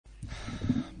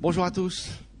Bonjour à tous.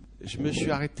 Je me suis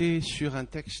arrêté sur un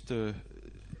texte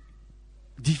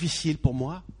difficile pour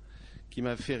moi, qui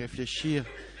m'a fait réfléchir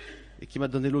et qui m'a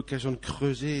donné l'occasion de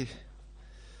creuser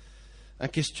un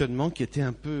questionnement qui était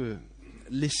un peu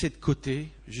laissé de côté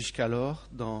jusqu'alors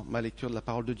dans ma lecture de la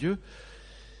parole de Dieu.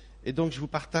 Et donc je vous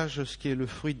partage ce qui est le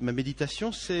fruit de ma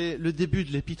méditation. C'est le début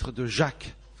de l'épître de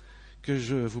Jacques que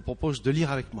je vous propose de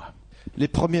lire avec moi. Les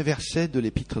premiers versets de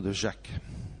l'épître de Jacques.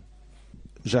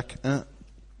 Jacques 1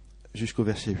 jusqu'au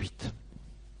verset 8.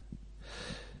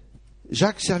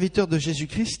 Jacques, serviteur de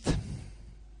Jésus-Christ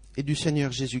et du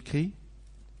Seigneur Jésus-Christ,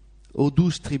 aux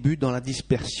 12 tribus dans la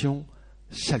dispersion,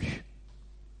 salut.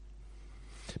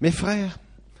 Mes frères,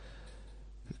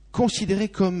 considérez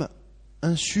comme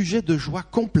un sujet de joie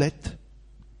complète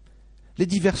les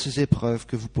diverses épreuves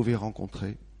que vous pouvez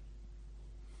rencontrer,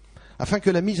 afin que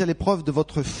la mise à l'épreuve de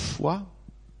votre foi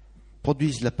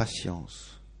produise la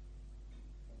patience.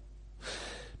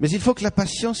 Mais il faut que la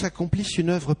patience accomplisse une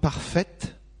œuvre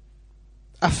parfaite,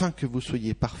 afin que vous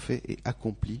soyez parfaits et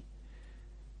accomplis,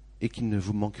 et qu'il ne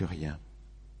vous manque rien.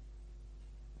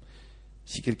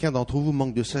 Si quelqu'un d'entre vous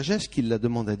manque de sagesse, qu'il la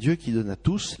demande à Dieu, qui donne à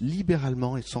tous,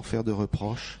 libéralement et sans faire de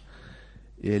reproches,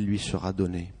 et elle lui sera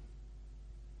donnée.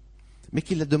 Mais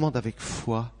qu'il la demande avec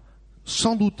foi,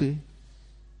 sans douter,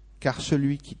 car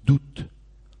celui qui doute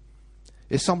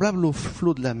est semblable au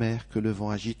flot de la mer que le vent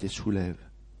agite et soulève.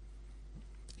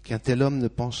 Qu'un tel homme ne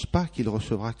pense pas qu'il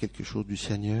recevra quelque chose du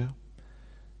Seigneur,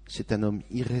 c'est un homme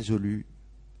irrésolu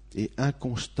et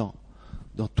inconstant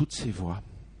dans toutes ses voies.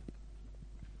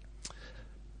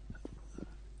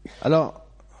 Alors,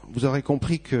 vous aurez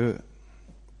compris que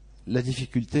la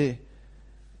difficulté,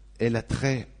 elle a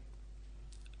trait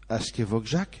à ce qu'évoque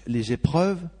Jacques, les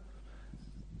épreuves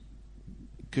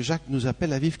que Jacques nous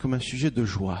appelle à vivre comme un sujet de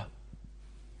joie.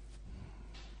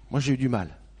 Moi, j'ai eu du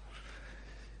mal.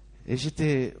 Et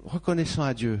j'étais reconnaissant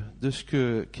à Dieu de ce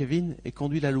que Kevin ait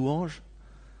conduit la louange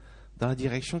dans la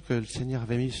direction que le Seigneur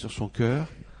avait mise sur son cœur,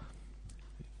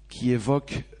 qui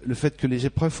évoque le fait que les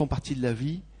épreuves font partie de la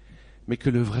vie, mais que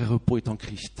le vrai repos est en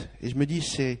Christ. Et je me dis,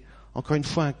 c'est encore une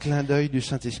fois un clin d'œil du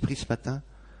Saint-Esprit ce matin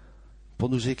pour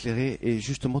nous éclairer et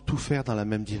justement tout faire dans la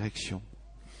même direction.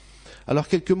 Alors,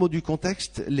 quelques mots du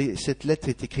contexte. Cette lettre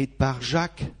est écrite par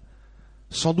Jacques,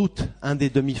 sans doute un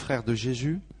des demi-frères de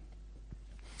Jésus.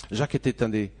 Jacques était un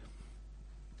des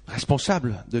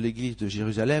responsables de l'église de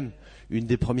Jérusalem, une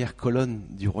des premières colonnes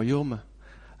du royaume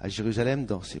à Jérusalem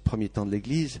dans ses premiers temps de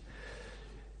l'église.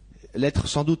 Lettre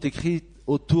sans doute écrite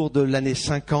autour de l'année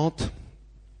 50,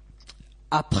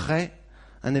 après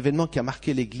un événement qui a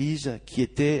marqué l'église, qui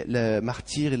était le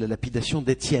martyre et la lapidation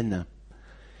d'Étienne.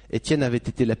 Étienne avait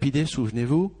été lapidé,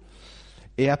 souvenez-vous,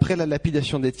 et après la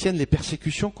lapidation d'Étienne, les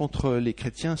persécutions contre les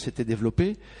chrétiens s'étaient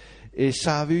développées, et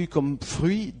ça avait eu comme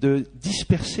fruit de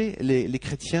disperser les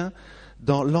chrétiens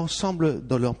dans l'ensemble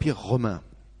de l'Empire romain.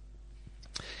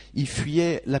 Ils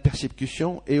fuyaient la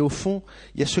persécution, et au fond,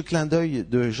 il y a ce clin d'œil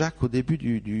de Jacques au début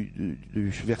du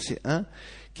verset 1,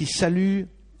 qui salue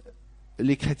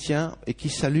les chrétiens, et qui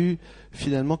salue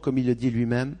finalement, comme il le dit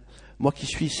lui-même, moi qui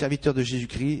suis serviteur de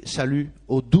Jésus-Christ, salue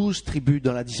aux 12 tribus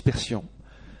dans la dispersion.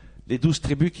 Les 12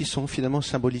 tribus qui sont finalement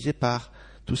symbolisées par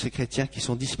tous ces chrétiens qui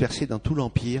sont dispersés dans tout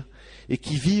l'Empire et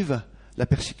qui vivent la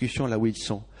persécution là où ils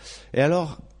sont. Et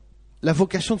alors, la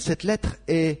vocation de cette lettre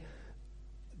est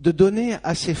de donner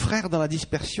à ces frères dans la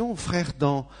dispersion, frères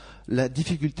dans la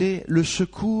difficulté, le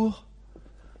secours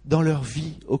dans leur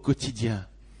vie au quotidien.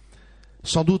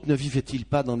 Sans doute ne vivaient-ils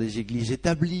pas dans des églises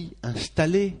établies,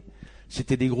 installées.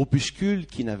 C'était des groupuscules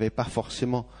qui n'avaient pas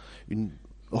forcément une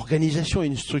organisation et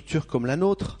une structure comme la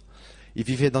nôtre. Ils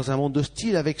vivaient dans un monde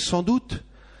hostile avec sans doute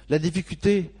la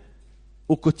difficulté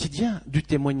au quotidien du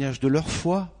témoignage de leur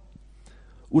foi,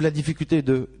 ou la difficulté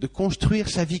de construire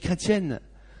sa vie chrétienne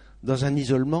dans un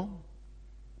isolement,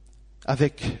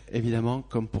 avec, évidemment,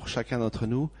 comme pour chacun d'entre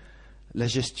nous, la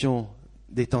gestion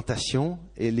des tentations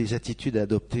et les attitudes à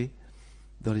adopter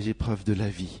dans les épreuves de la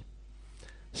vie.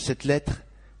 Cette lettre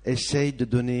essaye de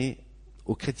donner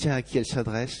aux chrétiens à qui elle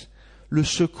s'adresse le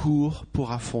secours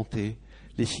pour affronter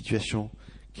les situations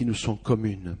qui nous sont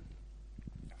communes.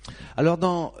 Alors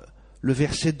dans le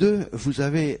verset 2, vous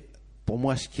avez, pour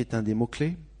moi, ce qui est un des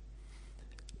mots-clés,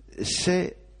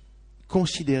 c'est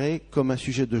considérer comme un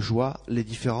sujet de joie les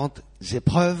différentes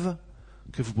épreuves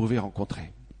que vous pouvez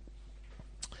rencontrer.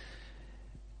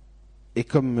 Et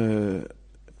comme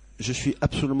je suis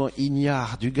absolument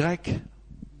ignare du grec,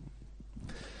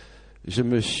 je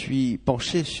me suis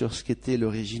penché sur ce qu'était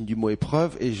l'origine du mot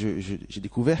épreuve et j'ai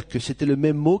découvert que c'était le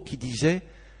même mot qui disait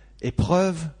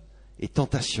épreuve et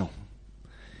tentation.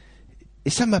 Et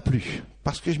ça m'a plu,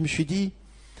 parce que je me suis dit,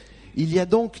 Il y a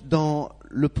donc dans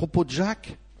le propos de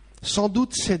Jacques sans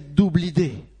doute cette double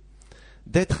idée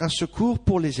d'être un secours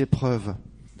pour les épreuves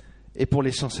et pour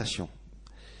les sensations.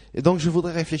 Et donc je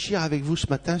voudrais réfléchir avec vous ce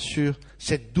matin sur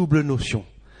cette double notion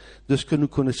de ce que nous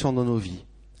connaissons dans nos vies,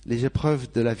 les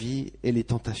épreuves de la vie et les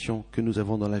tentations que nous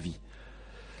avons dans la vie.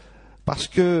 Parce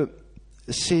que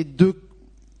ces deux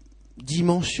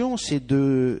dimensions, ces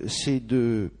deux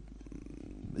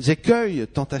écueils,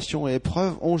 tentations et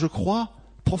épreuves, ont, je crois,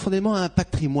 profondément un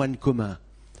patrimoine commun,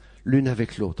 l'une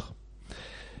avec l'autre.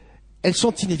 Elles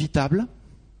sont inévitables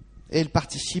et elles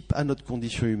participent à notre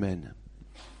condition humaine.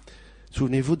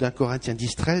 Souvenez-vous d'un Corinthiens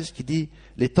 10-13 qui dit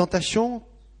 « Les tentations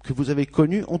que vous avez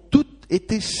connues ont toutes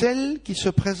été celles qui se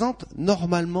présentent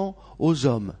normalement aux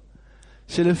hommes. »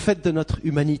 C'est le fait de notre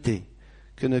humanité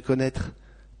que de connaître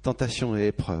tentations et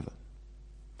épreuves.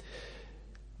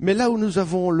 Mais là où nous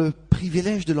avons le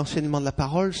privilège de l'enseignement de la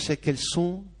parole, c'est qu'elles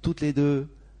sont toutes les deux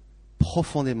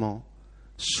profondément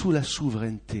sous la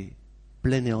souveraineté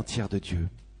pleine et entière de Dieu.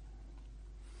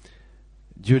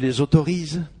 Dieu les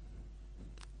autorise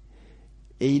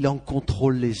et il en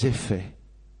contrôle les effets.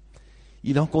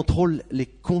 Il en contrôle les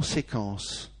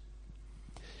conséquences.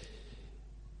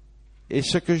 Et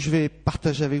ce que je vais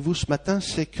partager avec vous ce matin,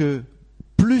 c'est que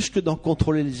plus que d'en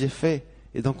contrôler les effets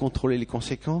et d'en contrôler les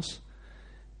conséquences,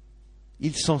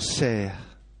 il s'en sert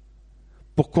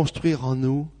pour construire en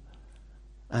nous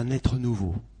un être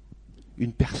nouveau,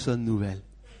 une personne nouvelle.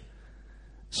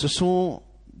 Ce sont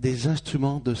des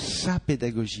instruments de sa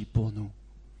pédagogie pour nous,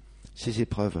 ces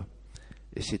épreuves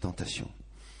et ces tentations.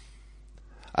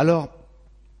 Alors,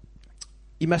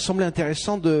 il m'a semblé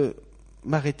intéressant de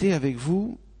m'arrêter avec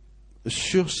vous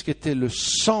sur ce qu'était le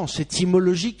sens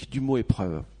étymologique du mot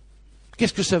épreuve.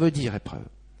 Qu'est-ce que ça veut dire, épreuve ?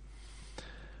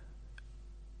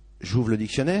 J'ouvre le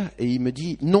dictionnaire et il me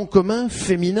dit nom commun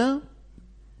féminin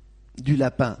du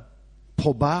lapin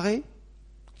probare,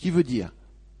 qui veut dire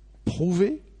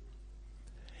prouver,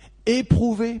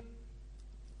 éprouver,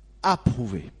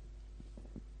 approuver.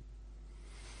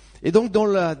 Et donc dans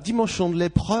la dimension de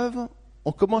l'épreuve,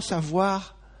 on commence à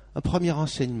voir un premier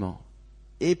enseignement.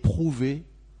 Éprouver,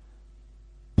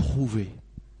 prouver.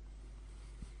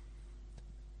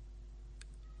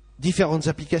 Différentes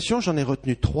applications, j'en ai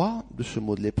retenu 3 de ce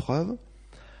mot de l'épreuve.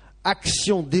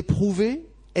 Action d'éprouver,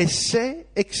 essai,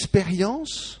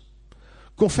 expérience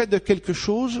qu'on fait de quelque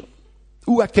chose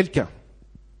ou à quelqu'un.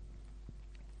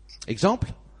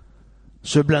 Exemple,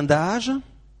 ce blindage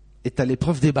est à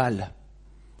l'épreuve des balles.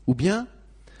 Ou bien,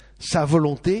 sa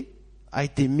volonté a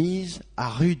été mise à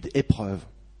rude épreuve.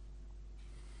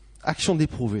 Action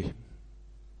d'éprouver,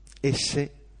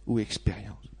 essai ou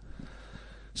expérience.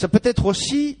 Ça peut être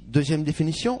aussi, deuxième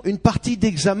définition, une partie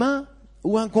d'examen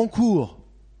ou un concours.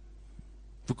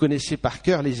 Vous connaissez par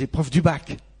cœur les épreuves du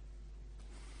bac.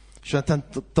 Je suis en train de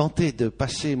tenter de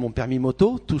passer mon permis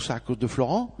moto, tout ça à cause de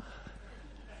Florent,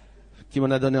 qui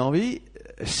m'en a donné envie.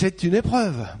 C'est une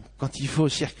épreuve. Quand il faut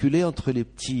circuler entre les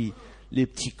petits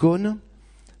cônes,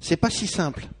 c'est pas si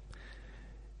simple.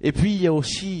 Et puis il y a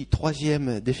aussi,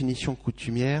 troisième définition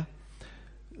coutumière,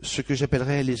 ce que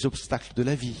j'appellerais les obstacles de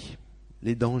la vie,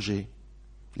 les dangers,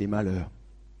 les malheurs.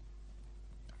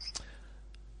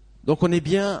 Donc on est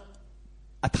bien,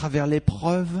 à travers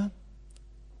l'épreuve,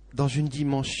 dans une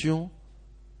dimension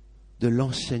de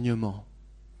l'enseignement,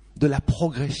 de la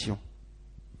progression.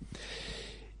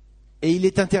 Et il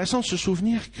est intéressant de se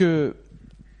souvenir que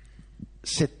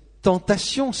cette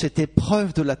tentation, cette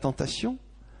épreuve de la tentation,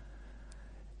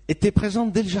 était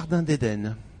présente dès le jardin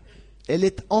d'Éden. Elle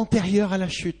est antérieure à la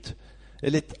chute.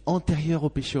 Elle est antérieure au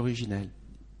péché originel.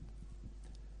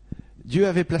 Dieu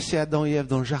avait placé Adam et Ève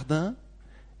dans le jardin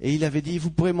et il avait dit,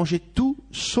 vous pourrez manger tout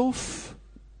sauf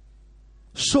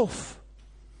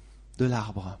de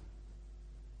l'arbre,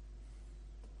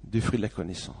 du fruit de la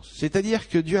connaissance. C'est-à-dire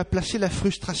que Dieu a placé la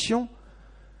frustration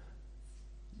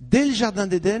dès le jardin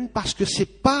d'Éden parce que c'est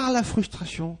par la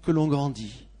frustration que l'on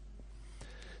grandit.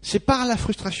 C'est par la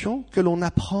frustration que l'on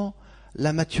apprend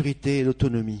la maturité et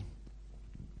l'autonomie.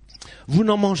 Vous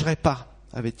n'en mangerez pas,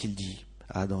 avait-il dit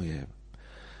à Adam et Ève.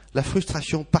 La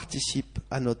frustration participe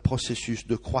à notre processus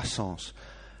de croissance.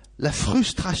 La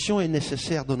frustration est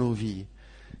nécessaire dans nos vies.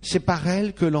 C'est par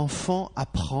elle que l'enfant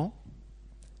apprend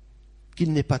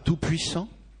qu'il n'est pas tout puissant,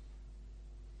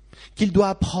 qu'il doit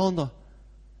apprendre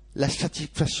la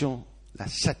satisfaction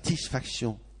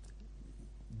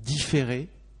différée,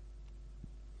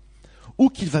 ou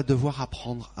qu'il va devoir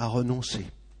apprendre à renoncer.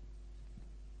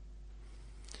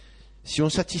 Si on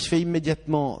satisfait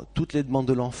immédiatement toutes les demandes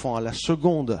de l'enfant à la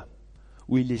seconde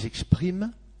où il les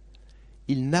exprime,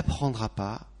 il n'apprendra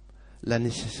pas la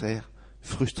nécessaire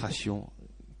frustration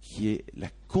qui est la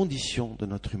condition de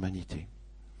notre humanité.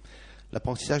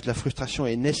 L'apprentissage de la frustration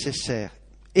est nécessaire,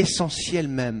 essentiel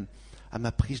même, à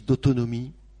ma prise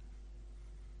d'autonomie,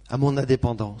 à mon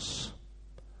indépendance,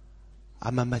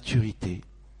 à ma maturité,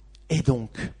 et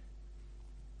donc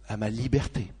à ma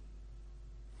liberté.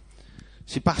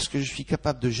 C'est parce que je suis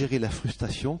capable de gérer la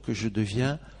frustration que je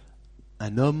deviens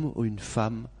un homme ou une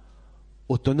femme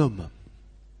autonome.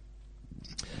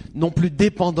 Non plus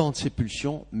dépendant de ses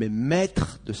pulsions, mais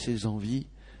maître de ses envies,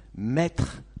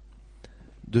 maître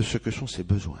de ce que sont ses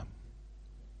besoins.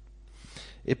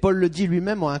 Et Paul le dit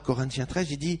lui-même en 1 Corinthiens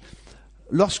 13, il dit «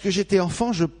 Lorsque j'étais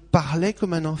enfant, je parlais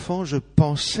comme un enfant, je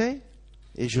pensais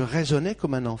et je raisonnais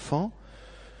comme un enfant.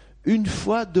 Une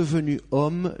fois devenu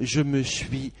homme, je me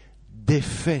suis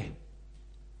défait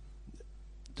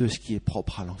de ce qui est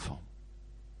propre à l'enfant. »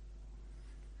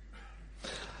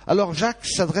 Alors Jacques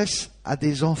s'adresse à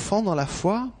des enfants dans la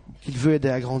foi qu'il veut aider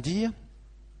à grandir.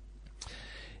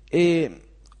 Et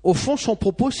au fond, son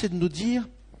propos, c'est de nous dire,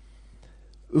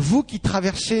 vous qui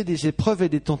traversez des épreuves et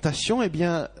des tentations, eh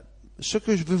bien, ce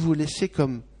que je veux vous laisser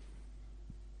comme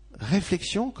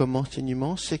réflexion, comme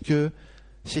enseignement, c'est que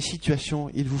ces situations,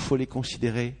 il vous faut les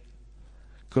considérer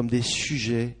comme des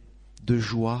sujets de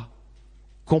joie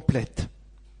complète.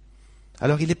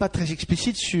 Alors, il n'est pas très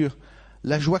explicite sur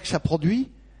la joie que ça produit,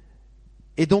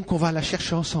 et donc on va la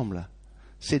chercher ensemble,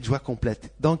 cette joie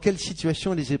complète. Dans quelle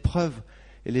situation les épreuves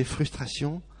et les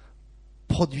frustrations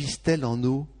produisent-elles en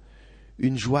nous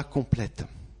une joie complète?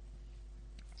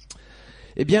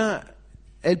 Eh bien,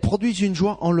 elles produisent une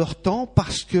joie en leur temps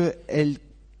parce qu'elles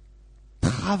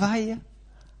travaillent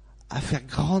à faire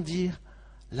grandir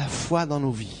la foi dans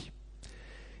nos vies.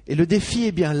 Et le défi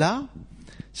est bien là,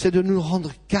 c'est de nous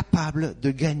rendre capables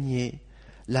de gagner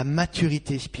la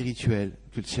maturité spirituelle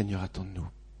que le Seigneur attend de nous.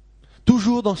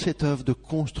 Toujours dans cette œuvre de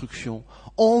construction,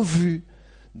 en vue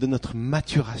de notre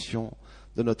maturation,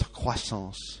 de notre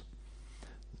croissance,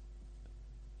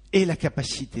 et la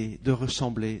capacité de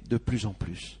ressembler de plus en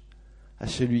plus à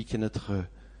celui qui est notre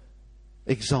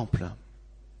exemple,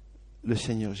 le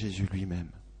Seigneur Jésus lui-même.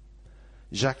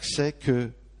 Jacques sait que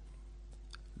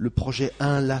le projet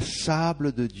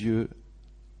inlassable de Dieu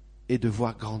est de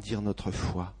voir grandir notre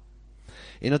foi.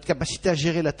 Et notre capacité à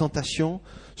gérer la tentation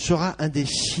sera un des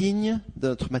signes de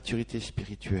notre maturité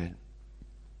spirituelle.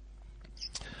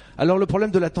 Alors le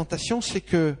problème de la tentation, c'est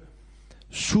que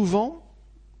souvent,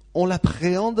 on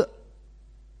l'appréhende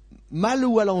mal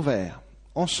ou à l'envers,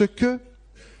 en ce que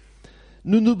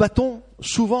nous nous battons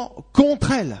souvent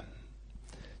contre elle.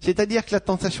 C'est-à-dire que la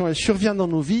tentation, elle survient dans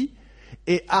nos vies,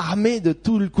 et armé de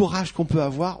tout le courage qu'on peut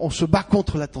avoir, on se bat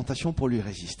contre la tentation pour lui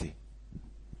résister.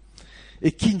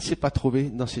 Et qui ne s'est pas trouvé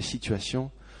dans ces situations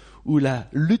où la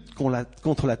lutte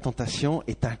contre la tentation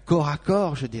est un corps à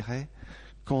corps, je dirais,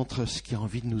 contre ce qui a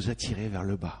envie de nous attirer vers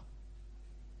le bas.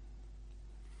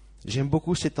 J'aime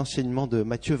beaucoup cet enseignement de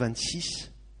Matthieu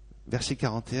 26, verset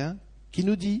 41, qui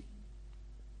nous dit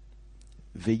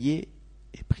 « Veillez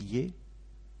et priez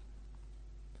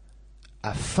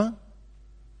afin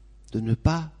de ne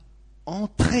pas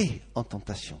entrer en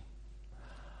tentation. »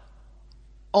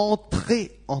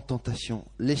 Entrer en tentation.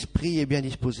 L'esprit est bien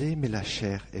disposé, mais la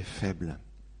chair est faible.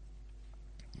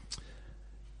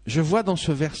 Je vois dans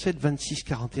ce verset de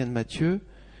 26-41 de Matthieu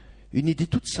une idée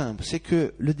toute simple, c'est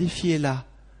que le défi est là.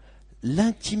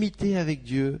 L'intimité avec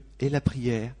Dieu et la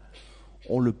prière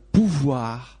ont le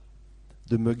pouvoir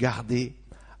de me garder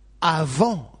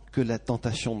avant que la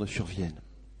tentation ne survienne.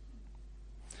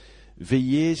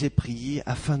 Veillez et priez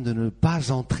afin de ne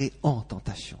pas entrer en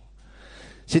tentation.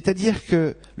 C'est-à-dire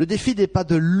que le défi n'est pas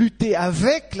de lutter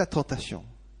avec la tentation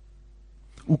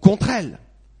ou contre elle,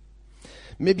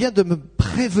 mais bien de me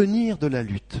prévenir de la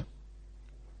lutte.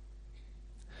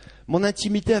 Mon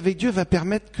intimité avec Dieu va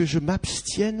permettre que je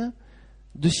m'abstienne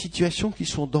de situations qui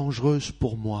sont dangereuses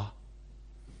pour moi.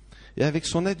 Et avec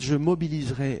son aide, je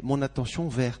mobiliserai mon attention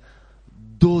vers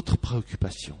d'autres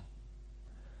préoccupations.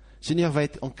 Le Seigneur va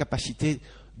être en capacité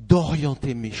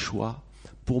d'orienter mes choix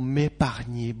pour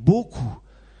m'épargner beaucoup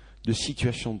de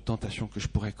situations de tentation que je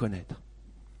pourrais connaître.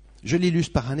 Je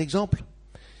l'illustre par un exemple.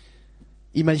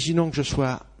 Imaginons que je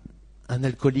sois un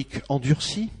alcoolique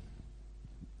endurci.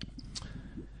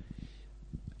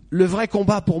 Le vrai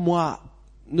combat pour moi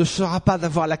ne sera pas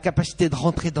d'avoir la capacité de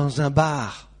rentrer dans un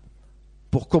bar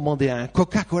pour commander un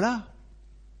Coca-Cola,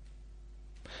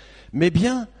 mais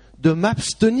bien de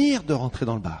m'abstenir de rentrer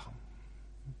dans le bar.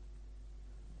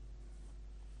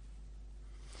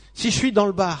 Si je suis dans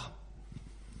le bar,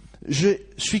 je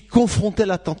suis confronté à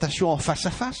la tentation en face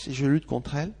à face et je lutte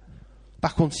contre elle.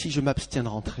 Par contre, si je m'abstiens de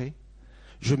rentrer,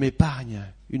 je m'épargne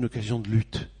une occasion de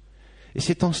lutte. Et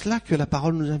c'est en cela que la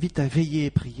parole nous invite à veiller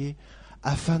et prier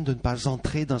afin de ne pas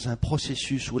entrer dans un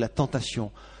processus où la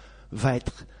tentation va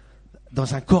être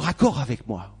dans un corps à corps avec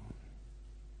moi.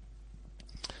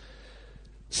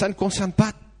 Ça ne concerne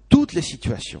pas toutes les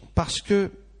situations, parce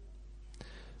que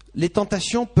les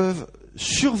tentations peuvent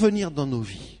survenir dans nos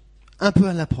vies, un peu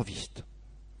à l'improviste.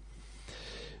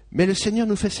 Mais le Seigneur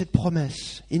nous fait cette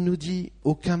promesse. Il nous dit,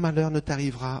 aucun malheur ne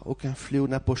t'arrivera, aucun fléau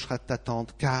n'approchera de ta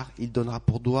tente, car il donnera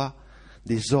pour toi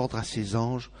des ordres à ses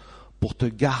anges pour te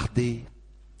garder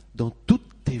dans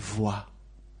toutes tes voies.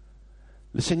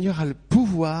 Le Seigneur a le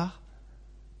pouvoir,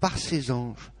 par ses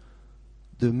anges,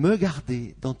 de me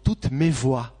garder dans toutes mes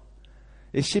voies.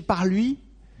 Et c'est par lui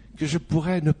que je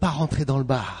pourrais ne pas rentrer dans le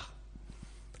bar,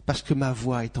 parce que ma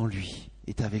voix est en lui,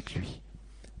 est avec lui.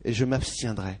 Et je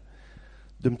m'abstiendrai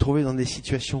de me trouver dans des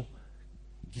situations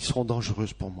qui seront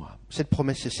dangereuses pour moi. Cette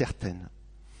promesse est certaine,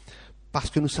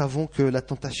 parce que nous savons que la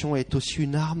tentation est aussi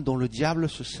une arme dont le diable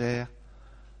se sert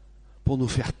pour nous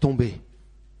faire tomber.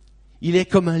 Il est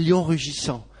comme un lion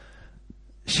rugissant,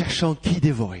 cherchant qui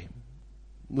dévorer.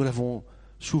 Nous l'avons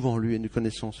souvent lu et nous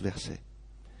connaissons ce verset.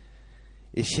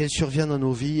 Et si elle survient dans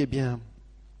nos vies, eh bien,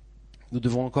 nous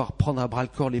devons encore prendre à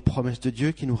bras-le-corps les promesses de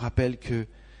Dieu qui nous rappellent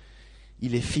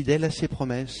qu'il est fidèle à ses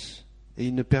promesses et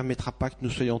il ne permettra pas que nous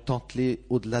soyons tentés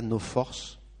au-delà de nos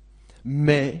forces.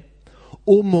 Mais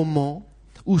au moment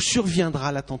où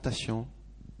surviendra la tentation,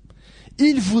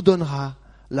 il vous donnera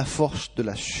la force de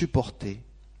la supporter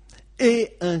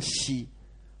et ainsi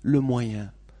le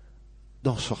moyen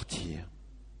d'en sortir.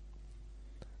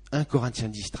 1 Corinthiens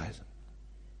 10, 13.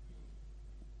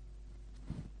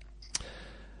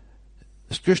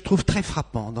 Ce que je trouve très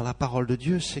frappant dans la parole de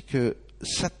Dieu, c'est que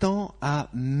Satan a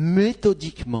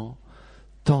méthodiquement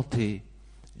tenté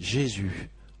Jésus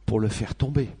pour le faire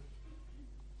tomber.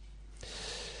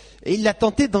 Et il l'a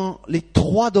tenté dans les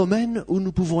 3 domaines où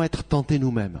nous pouvons être tentés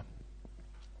nous-mêmes.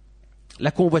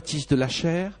 La convoitise de la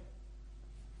chair,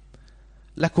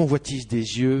 la convoitise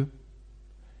des yeux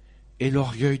et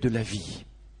l'orgueil de la vie.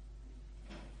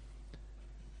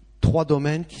 3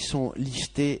 domaines qui sont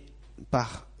listés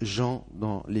par Jean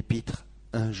dans l'épître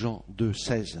 1 Jean 2,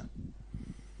 16.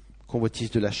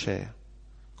 Convoitise de la chair,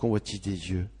 convoitise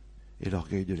des yeux et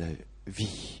l'orgueil de la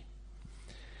vie.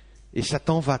 Et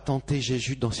Satan va tenter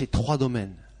Jésus dans ces 3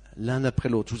 domaines, l'un après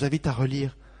l'autre. Je vous invite à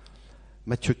relire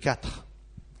Matthieu 4,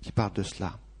 qui parle de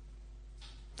cela.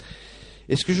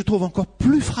 Et ce que je trouve encore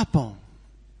plus frappant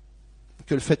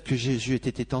que le fait que Jésus ait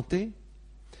été tenté,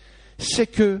 c'est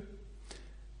que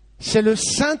c'est le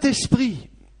Saint-Esprit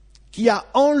qui a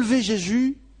enlevé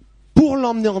Jésus pour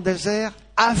l'emmener en désert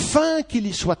afin qu'il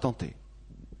y soit tenté.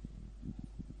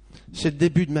 C'est le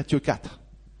début de Matthieu 4.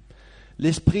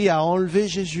 L'Esprit a enlevé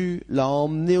Jésus, l'a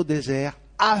emmené au désert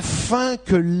afin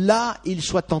que là il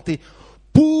soit tenté,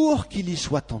 pour qu'il y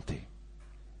soit tenté.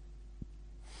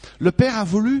 Le Père a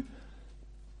voulu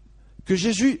que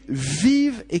Jésus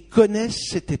vive et connaisse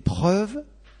cette épreuve,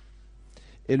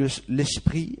 et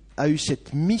l'Esprit a eu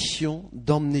cette mission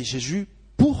d'emmener Jésus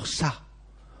pour ça.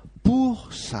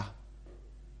 Pour ça.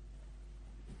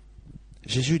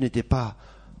 Jésus n'était pas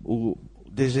au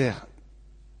désert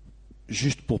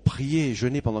juste pour prier et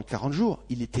jeûner pendant 40 jours.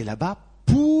 Il était là-bas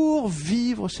pour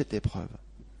vivre cette épreuve.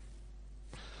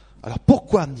 Alors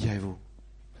pourquoi, me direz-vous?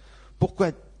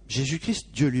 Pourquoi Jésus-Christ,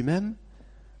 Dieu lui-même,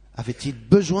 avait-il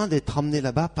besoin d'être emmené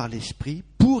là-bas par l'Esprit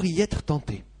pour y être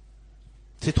tenté?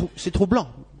 C'est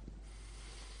troublant.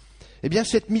 Eh bien,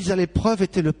 cette mise à l'épreuve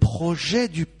était le projet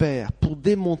du Père pour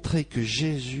démontrer que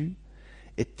Jésus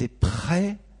était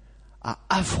prêt à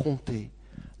affronter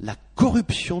la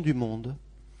corruption du monde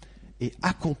et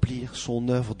accomplir son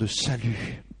œuvre de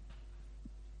salut.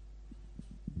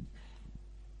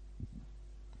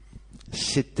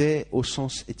 C'était, au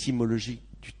sens étymologique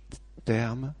du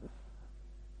terme,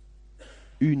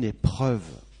 une épreuve,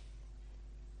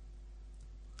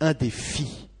 un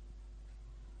défi,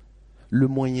 le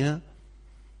moyen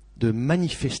de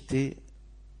manifester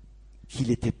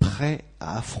qu'il était prêt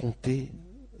à affronter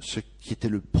ce qui était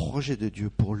le projet de Dieu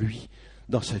pour lui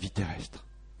dans sa vie terrestre.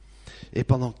 Et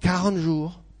pendant 40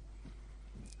 jours,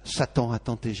 Satan a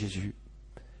tenté Jésus.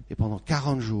 Et pendant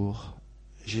 40 jours,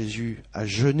 Jésus a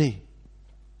jeûné.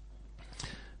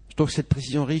 Je trouve cette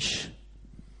précision riche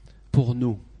pour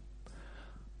nous.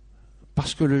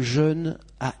 Parce que le jeûne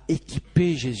a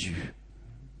équipé Jésus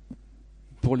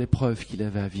pour l'épreuve qu'il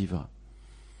avait à vivre.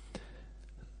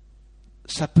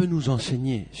 Ça peut nous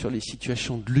enseigner sur les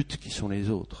situations de lutte qui sont les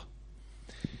autres.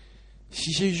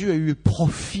 Si Jésus a eu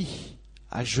profit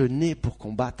à jeûner pour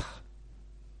combattre,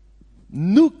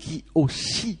 nous qui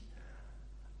aussi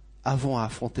avons à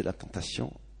affronter la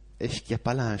tentation, est-ce qu'il n'y a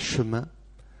pas là un chemin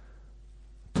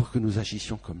pour que nous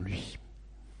agissions comme lui?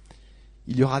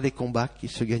 Il y aura des combats qui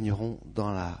se gagneront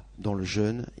dans le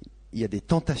jeûne. Il y a des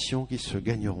tentations qui se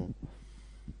gagneront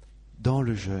dans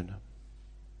le jeûne.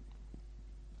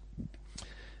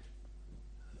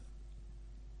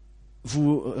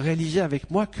 Vous réalisez avec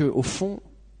moi qu'au fond,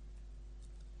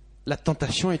 la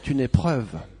tentation est une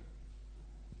épreuve.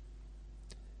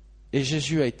 Et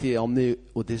Jésus a été emmené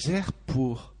au désert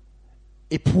pour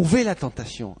éprouver la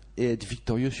tentation et être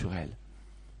victorieux sur elle.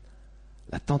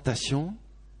 La tentation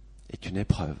est une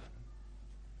épreuve.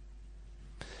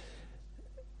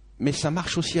 Mais ça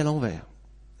marche aussi à l'envers.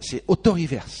 C'est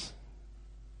auto-reverse.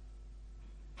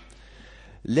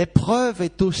 L'épreuve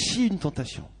est aussi une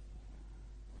tentation.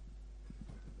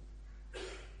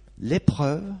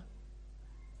 L'épreuve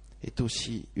est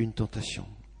aussi une tentation.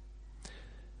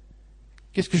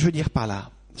 Qu'est-ce que je veux dire par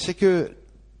là? C'est que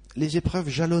les épreuves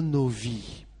jalonnent nos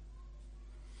vies.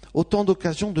 Autant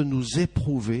d'occasions de nous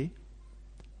éprouver,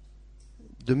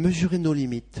 de mesurer nos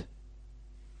limites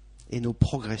et nos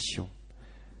progressions.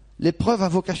 L'épreuve a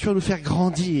vocation à nous faire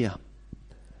grandir.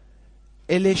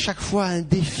 Elle est chaque fois un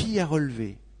défi à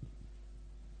relever.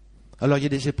 Alors il y a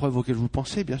des épreuves auxquelles vous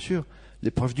pensez, bien sûr.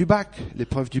 L'épreuve du bac,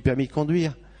 l'épreuve du permis de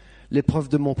conduire, l'épreuve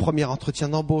de mon premier entretien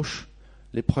d'embauche,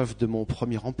 l'épreuve de mon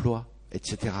premier emploi,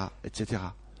 etc., etc.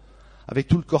 Avec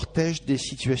tout le cortège des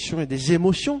situations et des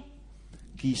émotions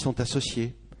qui y sont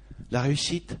associées. La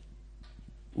réussite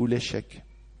ou l'échec.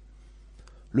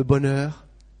 Le bonheur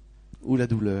ou la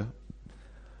douleur.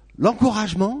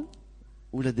 L'encouragement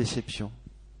ou la déception.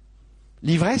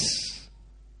 L'ivresse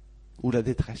ou la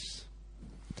détresse.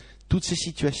 Toutes ces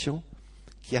situations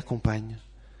qui accompagnent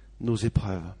nos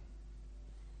épreuves.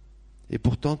 Et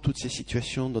pourtant, toutes ces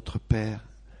situations, notre Père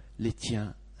les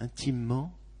tient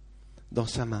intimement dans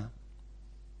sa main,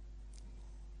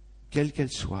 quelles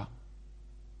qu'elles soient.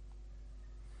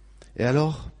 Et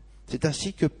alors, c'est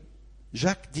ainsi que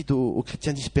Jacques dit aux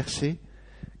chrétiens dispersés,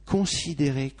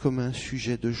 considérez comme un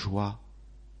sujet de joie.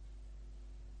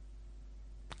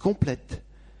 Complète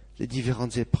les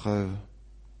différentes épreuves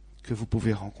que vous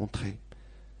pouvez rencontrer,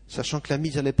 sachant que la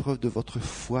mise à l'épreuve de votre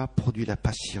foi produit la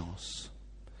patience.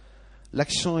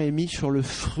 L'accent est mis sur le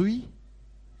fruit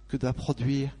que doit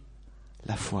produire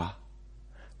la foi,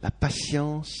 la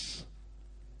patience,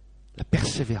 la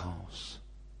persévérance.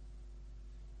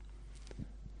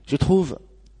 Je trouve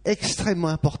extrêmement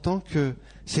important que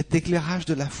cet éclairage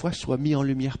de la foi soit mis en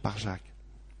lumière par Jacques.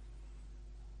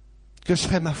 Que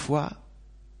serait ma foi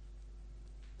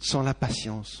sans la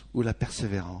patience ou la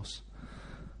persévérance?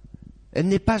 Elle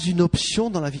n'est pas une option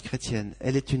dans la vie chrétienne,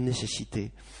 elle est une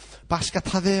nécessité. Parce qu'à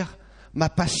travers ma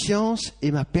patience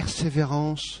et ma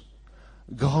persévérance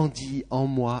grandit en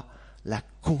moi la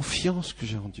confiance que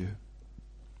j'ai en Dieu.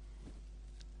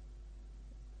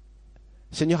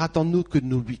 Seigneur, attends-nous que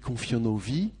nous lui confions nos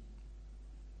vies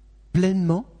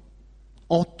pleinement,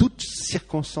 en toutes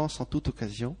circonstances, en toute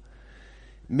occasion,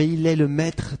 mais il est le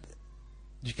maître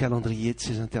du calendrier de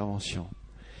ses interventions.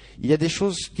 Il y a des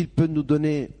choses qu'il peut nous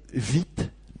donner vite,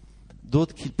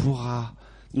 d'autres qu'il pourra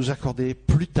nous accorder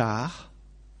plus tard,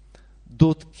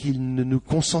 d'autres qu'il ne nous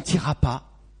consentira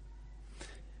pas.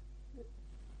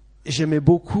 J'aimais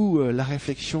beaucoup la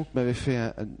réflexion que m'avait fait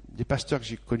un des pasteurs que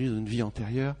j'ai connus dans une vie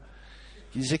antérieure,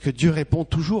 qui disait que Dieu répond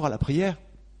toujours à la prière.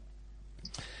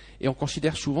 Et on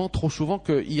considère souvent, trop souvent,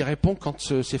 qu'il répond quand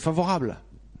c'est favorable.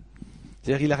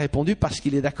 C'est-à-dire qu'il a répondu parce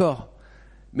qu'il est d'accord.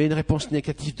 Mais une réponse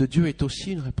négative de Dieu est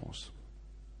aussi une réponse.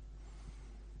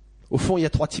 Au fond, il y a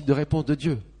 3 types de réponses de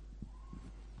Dieu.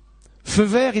 Feu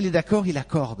vert, il est d'accord, il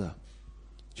accorde.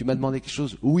 Tu m'as demandé quelque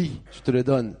chose, oui, je te le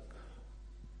donne.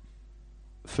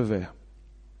 Feu vert.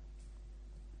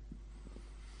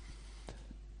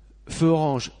 Feu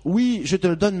orange, oui, je te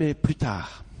le donne, mais plus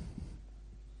tard.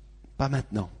 Pas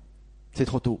maintenant, c'est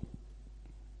trop tôt.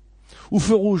 Ou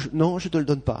feu rouge, non, je ne te le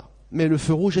donne pas. Mais le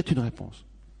feu rouge est une réponse.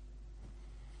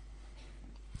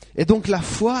 Et donc la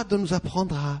foi doit nous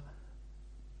apprendre à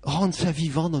rendre ça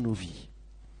vivant dans nos vies.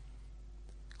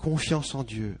 Confiance en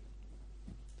Dieu,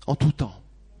 en tout temps.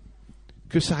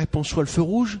 Que sa réponse soit le feu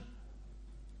rouge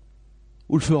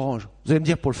ou le feu orange. Vous allez me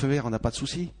dire, pour le feu vert, on n'a pas de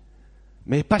souci.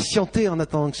 Mais patienter en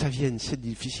attendant que ça vienne, c'est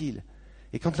difficile.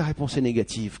 Et quand la réponse est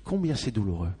négative, combien c'est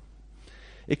douloureux.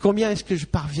 Et combien est-ce que je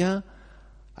parviens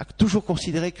à toujours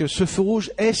considérer que ce feu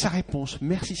rouge est sa réponse.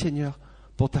 Merci Seigneur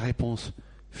pour ta réponse,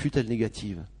 fût-elle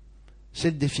négative.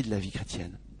 C'est le défi de la vie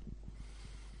chrétienne.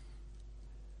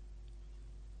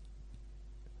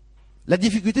 La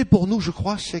difficulté pour nous, je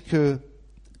crois, c'est que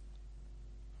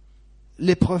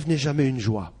l'épreuve n'est jamais une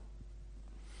joie.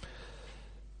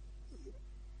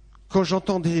 quand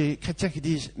j'entends des chrétiens qui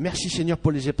disent « Merci Seigneur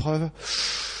pour les épreuves »,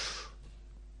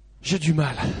 j'ai du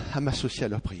mal à m'associer à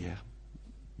leurs prières.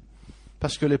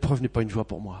 Parce que l'épreuve n'est pas une joie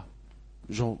pour moi.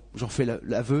 J'en fais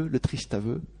l'aveu, le triste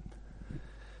aveu.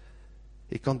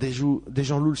 Et quand des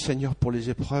gens louent le Seigneur pour les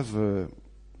épreuves,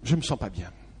 je ne me sens pas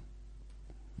bien.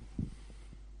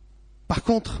 Par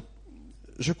contre,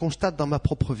 je constate dans ma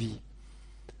propre vie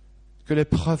que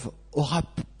l'épreuve aura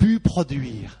pu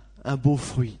produire un beau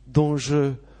fruit dont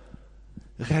je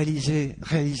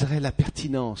réaliserai la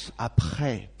pertinence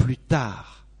après, plus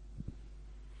tard.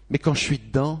 Mais quand je suis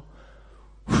dedans,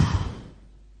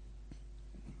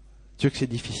 Dieu que c'est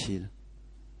difficile.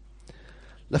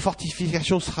 La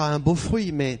fortification sera un beau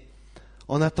fruit, mais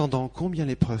en attendant, combien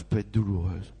l'épreuve peut être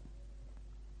douloureuse.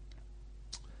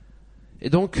 Et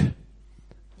donc,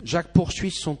 Jacques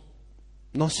poursuit son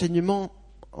enseignement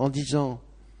en disant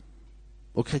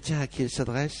aux chrétiens à qui il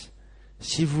s'adresse,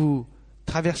 si vous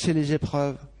traversez les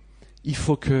épreuves, il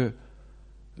faut que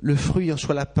le fruit en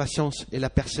soit la patience et la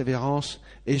persévérance,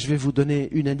 et je vais vous donner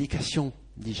une indication,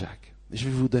 dit Jacques. Je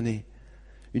vais vous donner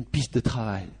une piste de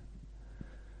travail.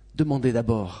 Demandez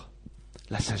d'abord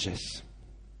la sagesse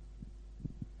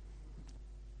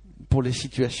pour les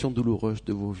situations douloureuses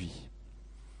de vos vies.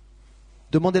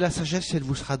 Demandez la sagesse, elle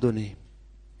vous sera donnée.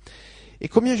 Et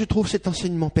combien je trouve cet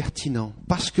enseignement pertinent,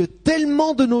 parce que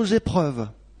tellement de nos épreuves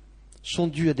sont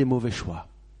dues à des mauvais choix.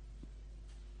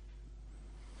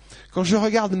 Quand je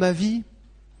regarde ma vie,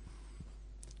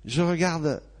 je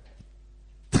regarde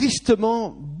tristement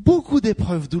beaucoup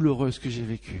d'épreuves douloureuses que j'ai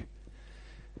vécues,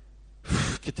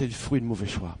 qui étaient le fruit de mauvais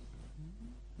choix,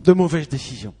 de mauvaises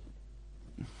décisions.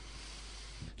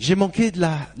 J'ai manqué de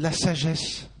la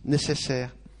sagesse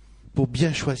nécessaire pour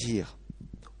bien choisir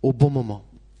au bon moment.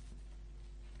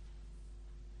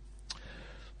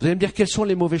 Vous allez me dire quels sont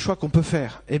les mauvais choix qu'on peut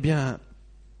faire? Eh bien,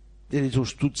 il y a des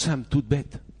choses toutes simples, toutes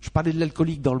bêtes. Je parlais de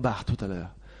l'alcoolique dans le bar tout à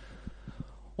l'heure.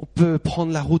 On peut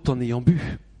prendre la route en ayant bu,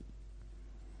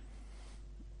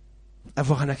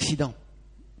 avoir un accident,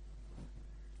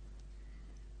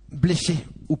 blesser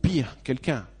ou pire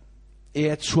quelqu'un et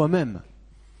être soi-même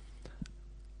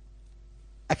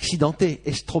accidenté,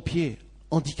 estropié,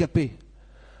 handicapé.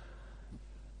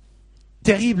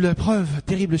 Terrible épreuve,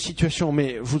 terrible situation,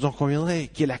 mais vous en conviendrez,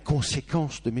 qui est la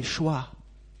conséquence de mes choix.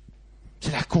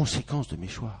 C'est la conséquence de mes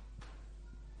choix.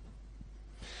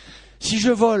 Si je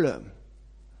vole,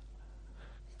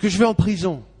 que je vais en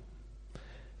prison,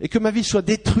 et que ma vie soit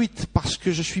détruite parce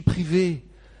que je suis privé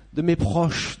de mes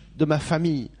proches, de ma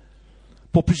famille,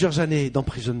 pour plusieurs années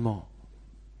d'emprisonnement,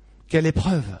 quelle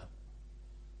épreuve!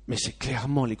 Mais c'est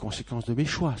clairement les conséquences de mes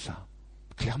choix, ça.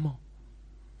 Clairement.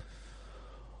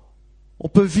 On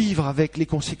peut vivre avec les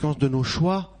conséquences de nos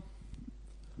choix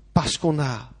parce qu'on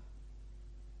a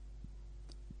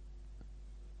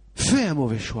fait un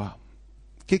mauvais choix.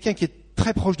 Quelqu'un qui est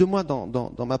très proche de moi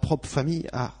dans ma propre famille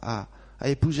a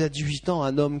épousé à 18 ans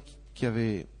un homme qui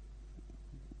avait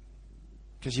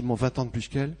quasiment 20 ans de plus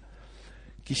qu'elle,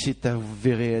 qui s'est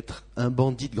avéré être un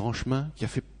bandit de grand chemin, qui a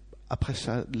fait après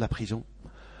ça de la prison,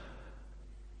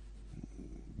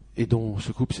 et dont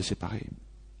ce couple s'est séparé,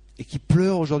 et qui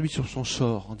pleure aujourd'hui sur son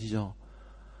sort en disant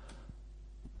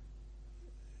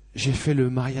 « J'ai fait le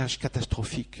mariage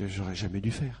catastrophique que j'aurais jamais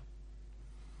dû faire ».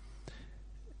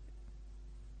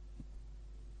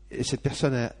 Et cette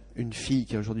personne a une fille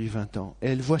qui a aujourd'hui 20 ans, et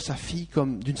elle voit sa fille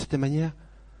comme, d'une certaine manière,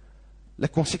 la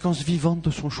conséquence vivante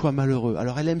de son choix malheureux.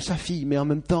 Alors elle aime sa fille, mais en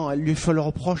même temps, elle lui fait le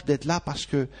reproche d'être là parce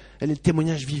qu'elle est le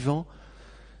témoignage vivant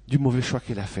du mauvais choix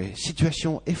qu'elle a fait.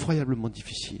 Situation effroyablement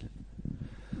difficile.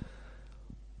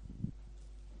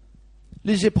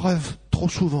 Les épreuves, trop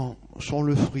souvent, sont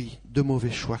le fruit de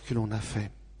mauvais choix que l'on a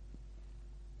faits.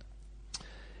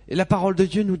 Et la parole de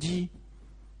Dieu nous dit,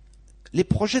 les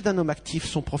projets d'un homme actif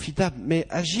sont profitables, mais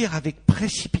agir avec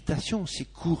précipitation, c'est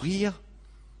courir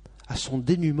à son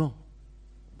dénuement.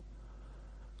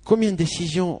 Combien de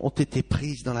décisions ont été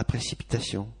prises dans la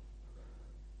précipitation?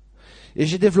 Et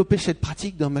j'ai développé cette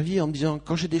pratique dans ma vie en me disant,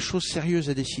 quand j'ai des choses sérieuses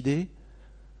à décider,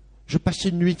 je passe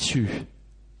une nuit dessus.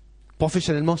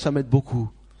 Professionnellement, ça m'aide beaucoup.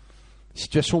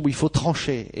 Situation où il faut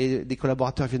trancher. Et des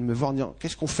collaborateurs viennent me voir en disant,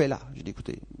 qu'est-ce qu'on fait là? J'ai dit,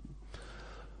 écoutez,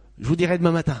 je vous dirai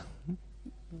demain matin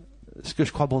ce que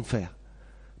je crois bon de faire.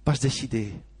 Pas se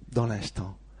décider dans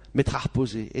l'instant. Mettre à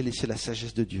reposer et laisser la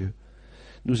sagesse de Dieu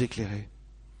nous éclairer.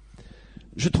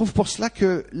 Je trouve pour cela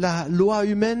que la loi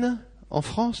humaine en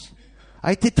France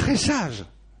a été très sage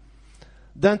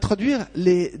d'introduire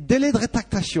les délais de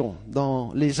rétractation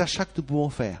dans les achats que nous pouvons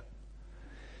faire.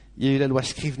 Il y a eu la loi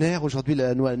Scrivener, aujourd'hui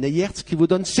la loi Neyertz, qui vous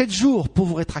donne 7 jours pour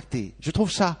vous rétracter. Je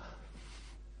trouve ça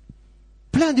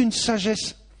plein d'une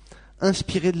sagesse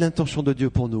inspiré de l'intention de Dieu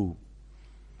pour nous.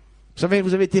 Vous savez,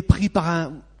 vous avez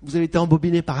été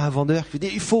embobiné par un vendeur qui vous dit,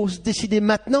 il faut se décider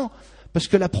maintenant, parce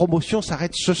que la promotion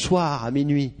s'arrête ce soir à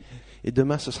minuit, et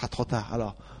demain ce sera trop tard.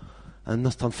 Alors, un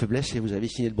instant de faiblesse et vous avez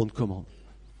signé le bon de commande.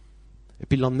 Et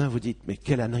puis le lendemain, vous dites, mais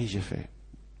quelle ânerie j'ai fait.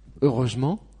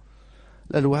 Heureusement,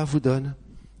 la loi vous donne,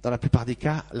 dans la plupart des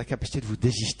cas, la capacité de vous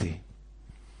désister.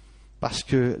 Parce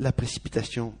que la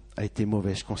précipitation a été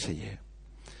mauvaise conseillère.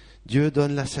 Dieu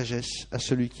donne la sagesse à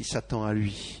celui qui s'attend à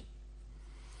lui.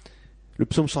 Le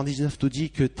psaume 119 nous dit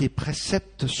que tes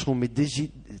préceptes sont mes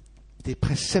délices,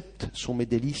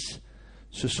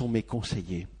 ce sont mes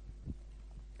conseillers.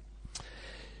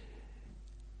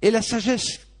 Et la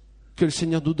sagesse que le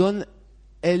Seigneur nous donne,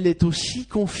 elle est aussi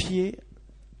confiée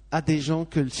à des gens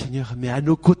que le Seigneur met à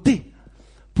nos côtés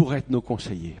pour être nos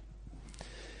conseillers.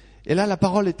 Et là, la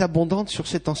parole est abondante sur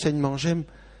cet enseignement. J'aime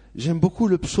beaucoup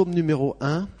le psaume numéro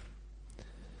 1,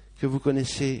 que vous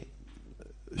connaissez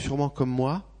sûrement comme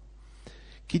moi,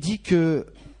 qui dit que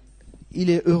il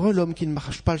est heureux l'homme qui ne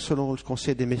marche pas selon le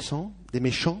conseil des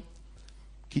méchants,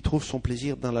 qui trouve son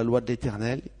plaisir dans la loi de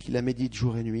l'Éternel, qui la médite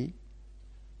jour et nuit.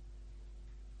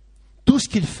 Tout ce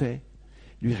qu'il fait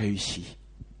lui réussit.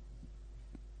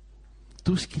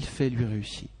 Tout ce qu'il fait lui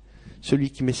réussit.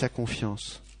 Celui qui met sa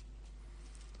confiance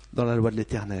dans la loi de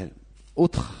l'Éternel.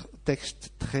 Autre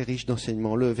texte très riche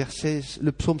d'enseignement, le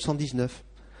psaume 119.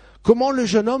 Comment le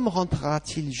jeune homme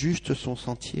rendra-t-il juste son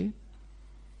sentier?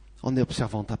 En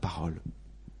observant ta parole.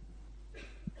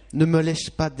 Ne me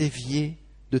laisse pas dévier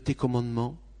de tes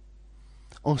commandements.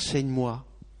 Enseigne-moi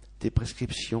tes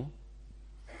prescriptions.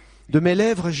 De mes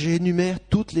lèvres, j'énumère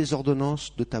toutes les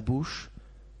ordonnances de ta bouche.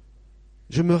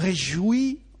 Je me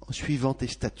réjouis en suivant tes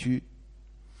statuts.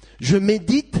 Je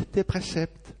médite tes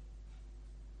préceptes.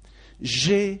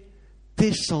 J'ai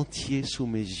tes sentiers sous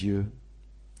mes yeux.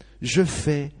 Je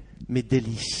fais mes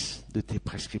délices de tes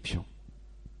prescriptions.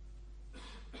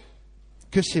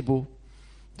 Que c'est beau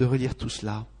de relire tout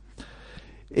cela.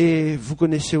 Et vous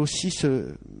connaissez aussi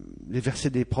les versets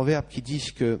des Proverbes qui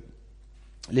disent que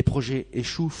les projets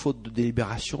échouent faute de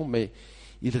délibération, mais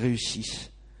ils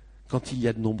réussissent quand il y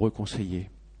a de nombreux conseillers.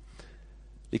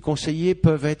 Les conseillers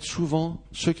peuvent être souvent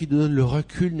ceux qui donnent le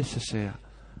recul nécessaire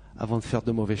avant de faire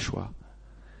de mauvais choix.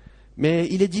 Mais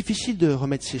il est difficile de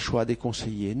remettre ces choix à des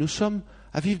conseillers. Nous sommes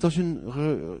à vivre dans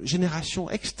une génération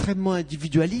extrêmement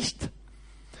individualiste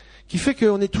qui fait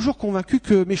qu'on est toujours convaincu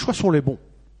que mes choix sont les bons.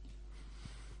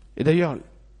 Et d'ailleurs,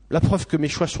 la preuve que mes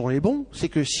choix sont les bons, c'est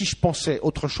que si je pensais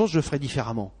autre chose, je le ferais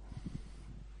différemment.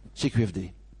 C'est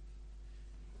QFD.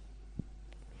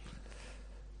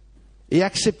 Et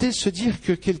accepter de se dire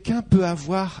que quelqu'un peut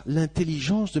avoir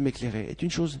l'intelligence de m'éclairer est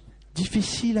une chose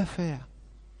difficile à faire.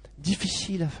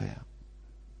 Difficile à faire.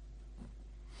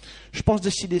 Je pense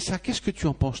décider ça. Qu'est-ce que tu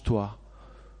en penses, toi?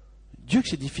 Dieu que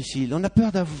c'est difficile. On a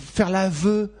peur de faire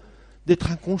l'aveu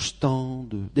d'être inconstant,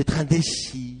 d'être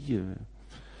indécis, de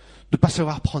ne pas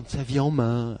savoir prendre sa vie en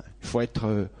main. Il faut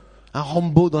être un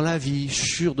Rambo dans la vie,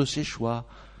 sûr de ses choix,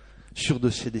 sûr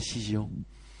de ses décisions,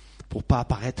 pour pas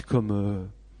apparaître comme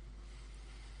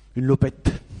une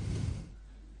lopette.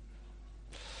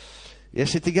 Et à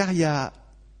cet égard, il y a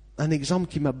un exemple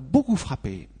qui m'a beaucoup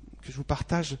frappé, que je vous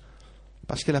partage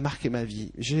parce qu'elle a marqué ma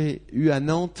vie. J'ai eu à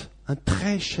Nantes un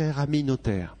très cher ami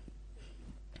notaire,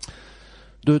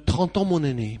 de 30 ans mon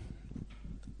aîné,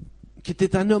 qui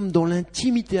était un homme dont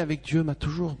l'intimité avec Dieu m'a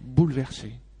toujours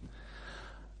bouleversé.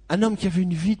 Un homme qui avait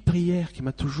une vie de prière qui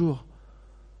m'a toujours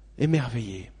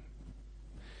émerveillé.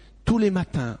 Tous les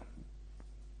matins,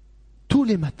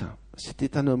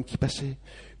 c'était un homme qui passait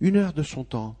 1 heure de son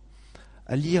temps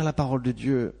à lire la parole de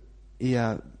Dieu et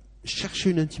à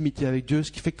chercher une intimité avec Dieu,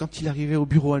 ce qui fait que quand il arrivait au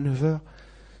bureau à 9 heures,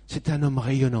 c'était un homme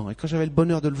rayonnant. Et quand j'avais le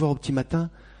bonheur de le voir au petit matin,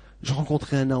 je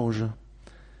rencontrais un ange,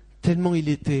 tellement il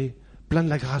était plein de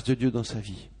la grâce de Dieu dans sa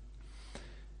vie.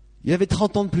 Il avait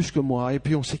 30 ans de plus que moi, et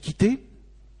puis on s'est quittés,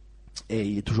 et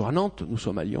il est toujours à Nantes, nous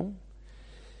sommes à Lyon.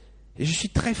 Et je suis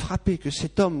très frappé que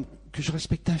cet homme, que je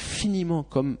respecte infiniment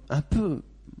comme un peu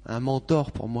un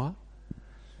mentor pour moi,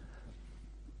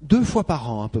 2 fois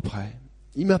par an à peu près,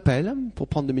 il m'appelle pour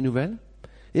prendre de mes nouvelles,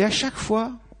 et à chaque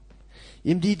fois,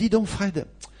 il me dit, dis donc Fred,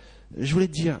 je voulais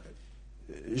te dire,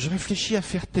 je réfléchis à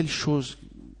faire telle chose,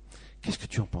 qu'est-ce que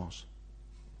tu en penses?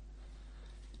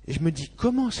 Et je me dis,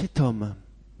 comment cet homme,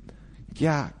 qui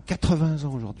a 80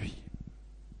 ans aujourd'hui,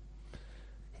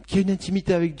 qui a une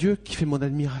intimité avec Dieu qui fait mon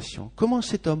admiration, comment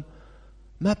cet homme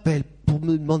m'appelle pour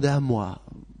me demander à moi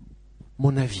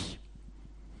mon avis?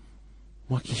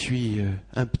 Moi qui suis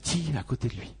un petit à côté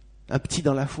de lui, un petit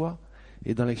dans la foi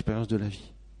et dans l'expérience de la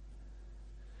vie.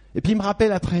 Et puis il me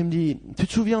rappelle après, il me dit, tu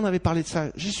te souviens, on avait parlé de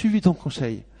ça, j'ai suivi ton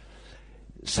conseil.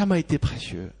 Ça m'a été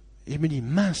précieux. Et il me dit,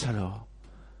 mince alors,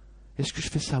 est-ce que je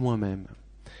fais ça moi-même?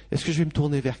 Est-ce que je vais me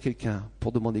tourner vers quelqu'un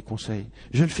pour demander conseil?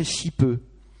 Je le fais si peu,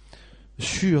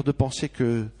 sûr de penser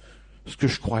que ce que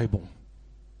je crois est bon.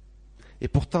 Et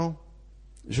pourtant,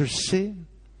 je le sais,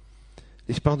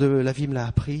 l'expérience de la vie me l'a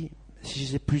appris, si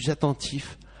j'étais plus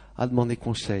attentif à demander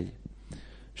conseil,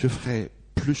 je ferais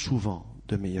plus souvent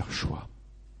de meilleurs choix.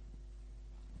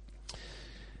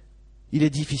 Il est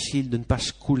difficile de ne pas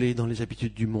se couler dans les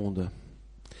habitudes du monde.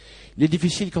 Il est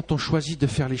difficile quand on choisit de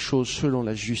faire les choses selon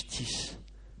la justice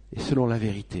et selon la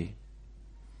vérité.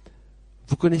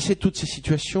 Vous connaissez toutes ces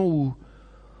situations où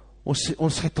on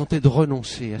serait tenté de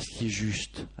renoncer à ce qui est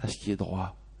juste, à ce qui est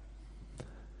droit.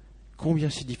 Combien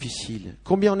c'est difficile.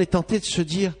 Combien on est tenté de se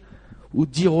dire ou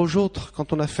de dire aux autres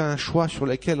quand on a fait un choix sur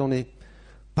lequel on n'est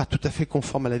pas tout à fait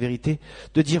conforme à la vérité,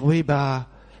 de dire oui,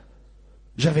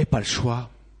 j'avais pas le choix.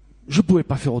 Je ne pouvais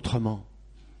pas faire autrement.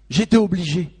 J'étais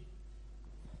obligé.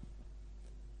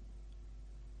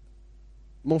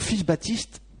 Mon fils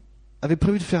Baptiste avait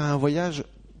prévu de faire un voyage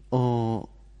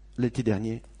l'été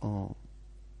dernier en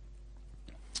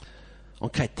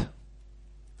Crète.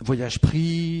 Voyage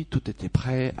pris, tout était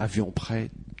prêt, avion prêt,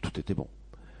 tout était bon.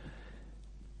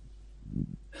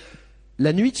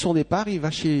 La nuit de son départ, il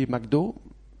va chez McDo.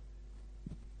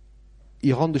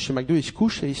 Il rentre de chez McDo, il se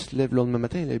couche et il se lève le lendemain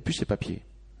matin, il n'avait plus ses papiers.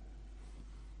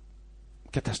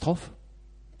 Catastrophe,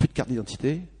 plus de carte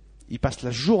d'identité. Il passe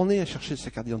la journée à chercher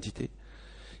sa carte d'identité.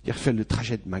 Il refait le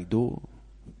trajet de McDo.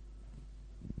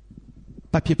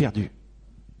 Papier perdu.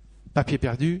 Papier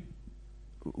perdu,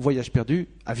 voyage perdu,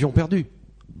 avion perdu.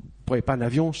 Vous ne prenez pas un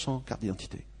avion sans carte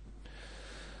d'identité.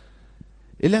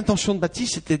 Et l'intention de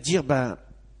Baptiste, c'était de dire,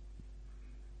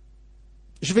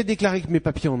 je vais déclarer que mes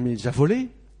papiers, on me les a volés,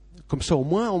 comme ça au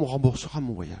moins on me remboursera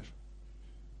mon voyage.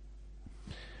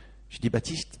 Je dis,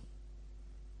 Baptiste,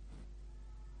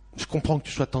 je comprends que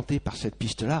tu sois tenté par cette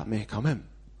piste-là, mais quand même,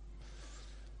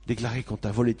 déclarer qu'on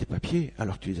t'a volé tes papiers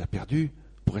alors que tu les as perdus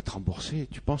pour être remboursé,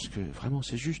 tu penses que vraiment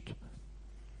c'est juste?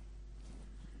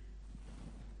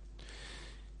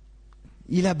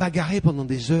 Il a bagarré pendant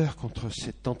des heures contre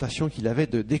cette tentation qu'il avait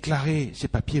de déclarer ses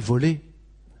papiers volés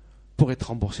pour être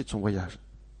remboursé de son voyage.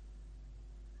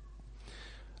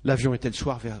 L'avion était le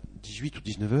soir vers 18 ou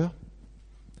 19 heures,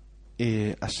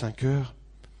 et à 5 heures,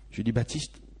 je lui dis,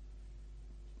 Baptiste,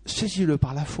 saisis-le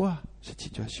par la foi, cette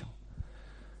situation.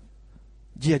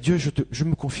 Dis à Dieu, je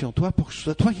me confie en toi pour que ce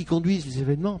soit toi qui conduises les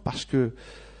événements, parce que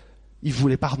il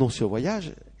voulait pas renoncer au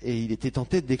voyage et il était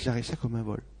tenté de déclarer ça comme un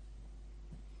vol.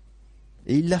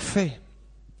 Et il l'a fait.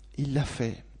 Il l'a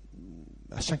fait.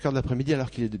 À 5 heures de l'après-midi, alors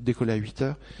qu'il est décollé à 8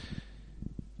 heures,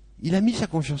 il a mis sa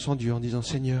confiance en Dieu en disant,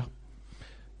 Seigneur,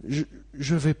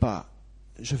 je vais pas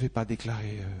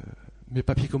déclarer mes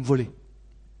papiers comme volés.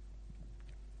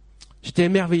 J'étais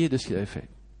émerveillé de ce qu'il avait fait.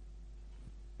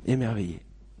 Émerveillé.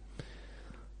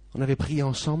 On avait prié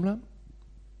ensemble.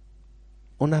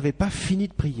 On n'avait pas fini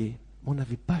de prier. On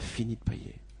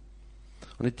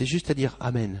était juste à dire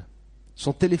Amen.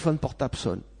 Son téléphone portable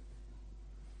sonne.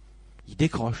 Il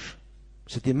décroche.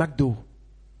 C'était McDo.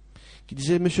 Qui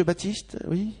disait, Monsieur Baptiste,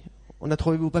 oui, on a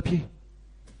trouvé vos papiers.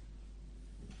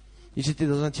 Ils étaient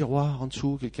dans un tiroir en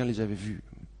dessous, quelqu'un les avait vus.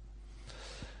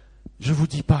 Je vous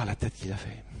dis pas la tête qu'il a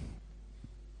fait.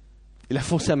 Il a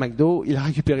foncé à McDo, il a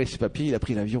récupéré ses papiers, il a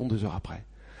pris l'avion 2 heures après.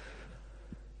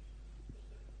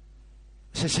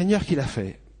 C'est le Seigneur qui l'a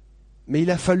fait. Mais il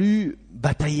a fallu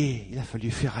batailler, il a fallu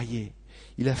ferrailler,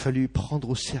 il a fallu prendre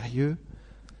au sérieux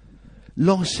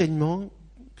l'enseignement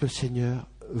que le Seigneur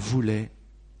voulait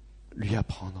lui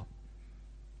apprendre.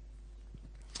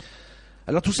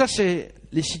 Alors tout ça, c'est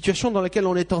les situations dans lesquelles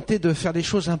on est tenté de faire des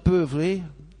choses un peu, vous voyez,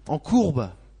 en courbe,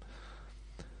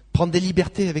 prendre des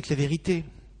libertés avec la vérité.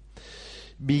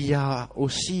 Mais il y a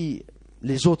aussi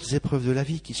les autres épreuves de la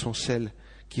vie qui sont celles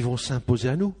qui vont s'imposer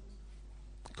à nous,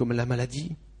 comme la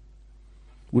maladie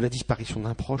ou la disparition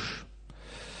d'un proche.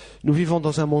 Nous vivons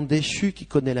dans un monde déchu qui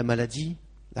connaît la maladie,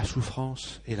 la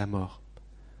souffrance et la mort.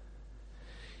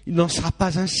 Il n'en sera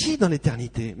pas ainsi dans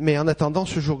l'éternité, mais en attendant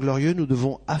ce jour glorieux, nous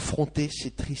devons affronter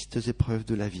ces tristes épreuves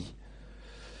de la vie.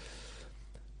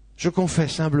 Je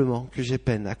confesse humblement que j'ai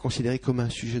peine à considérer comme un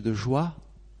sujet de joie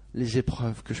les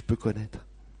épreuves que je peux connaître.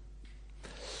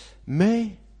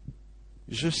 Mais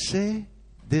je sais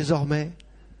désormais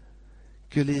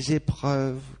que les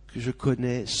épreuves que je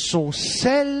connais sont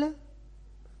celles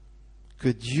que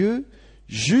Dieu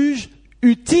juge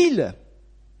utiles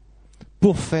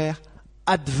pour faire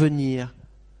advenir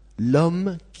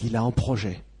l'homme qu'il a en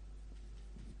projet.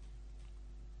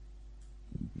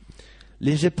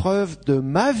 Les épreuves de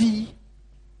ma vie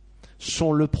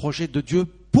sont le projet de Dieu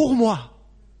pour moi.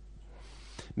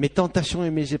 Mes tentations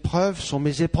et mes épreuves sont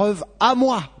mes épreuves à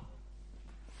moi.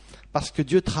 Parce que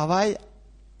Dieu travaille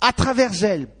à travers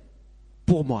elles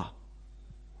pour moi.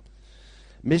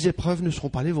 Mes épreuves ne seront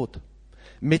pas les vôtres.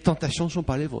 Mes tentations ne sont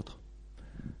pas les vôtres.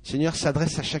 Le Seigneur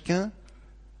s'adresse à chacun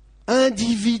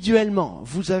individuellement.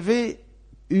 Vous avez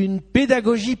une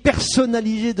pédagogie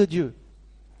personnalisée de Dieu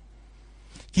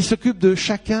qui s'occupe de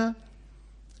chacun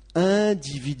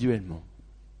individuellement.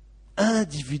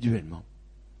 Individuellement.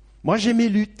 Moi, j'ai mes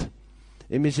luttes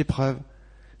et mes épreuves.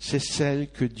 C'est celles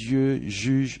que Dieu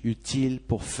juge utiles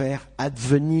pour faire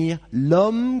advenir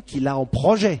l'homme qu'il a en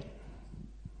projet.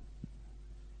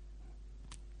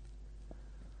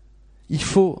 Il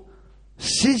faut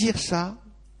saisir ça,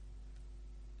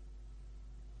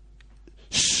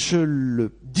 se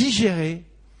le digérer,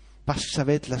 parce que ça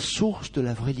va être la source de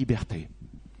la vraie liberté.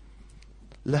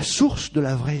 La source de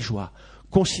la vraie joie.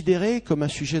 Considérer comme un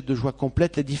sujet de joie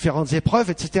complète les différentes épreuves,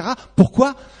 etc.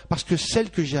 Pourquoi ? Parce que celles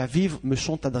que j'ai à vivre me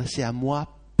sont adressées à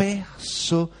moi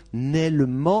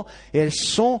personnellement et elles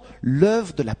sont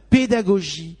l'œuvre de la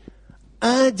pédagogie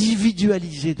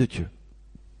individualisée de Dieu.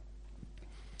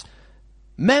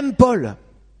 Même Paul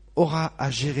aura à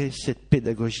gérer cette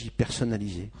pédagogie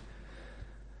personnalisée.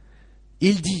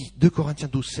 Il dit, 2 Corinthiens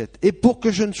 12, 7, « Et pour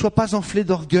que je ne sois pas enflé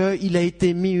d'orgueil, il a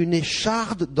été mis une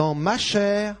écharde dans ma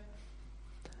chair,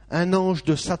 un ange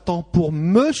de Satan pour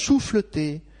me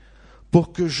souffleter,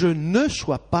 pour que je ne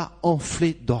sois pas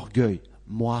enflé d'orgueil. »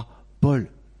 Moi,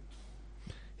 Paul.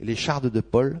 Et l'écharde de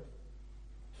Paul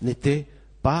n'était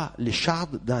pas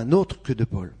l'écharde d'un autre que de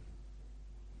Paul.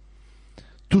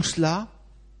 Tout cela,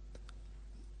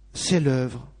 c'est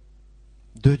l'œuvre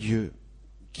de Dieu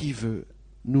qui veut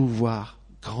nous voir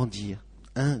grandir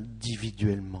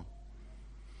individuellement.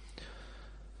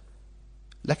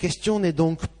 La question n'est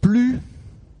donc plus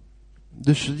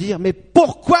de se dire « Mais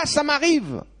pourquoi ça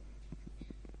m'arrive ?»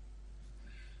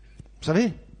 Vous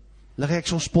savez, la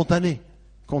réaction spontanée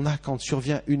qu'on a quand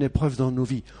survient une épreuve dans nos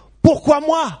vies. « Pourquoi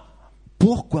moi ?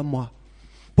 Pourquoi moi ?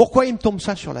 Pourquoi il me tombe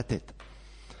ça sur la tête ?»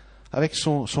 Avec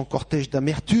son cortège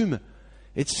d'amertume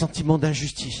et de sentiments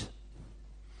d'injustice.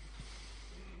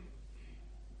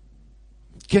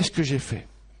 Qu'est-ce que j'ai fait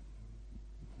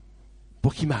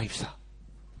pour qu'il m'arrive ça ?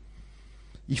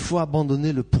 Il faut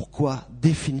abandonner le pourquoi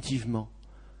définitivement,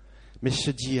 mais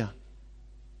se dire,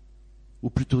 ou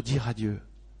plutôt dire à Dieu,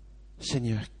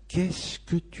 Seigneur, qu'est-ce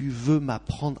que tu veux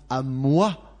m'apprendre à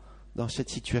moi dans cette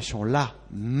situation-là,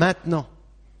 maintenant ?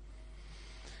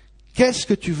 Qu'est-ce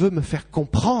que tu veux me faire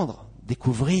comprendre,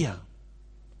 découvrir,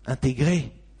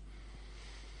 intégrer ?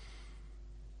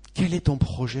 Quel est ton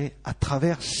projet à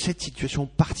travers cette situation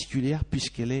particulière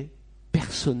puisqu'elle est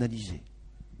personnalisée ?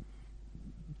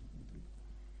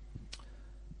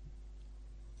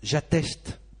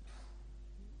 J'atteste,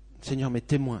 Seigneur, mes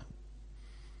témoins,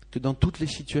 que dans toutes les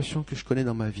situations que je connais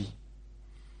dans ma vie,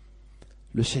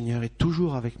 le Seigneur est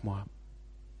toujours avec moi.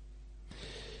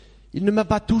 Il ne m'a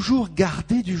pas toujours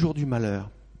gardé du jour du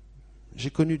malheur.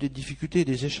 J'ai connu des difficultés,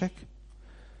 des échecs,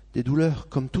 des douleurs,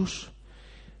 comme tous.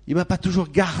 Il ne m'a pas toujours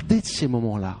gardé de ces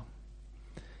moments-là.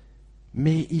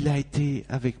 Mais il a été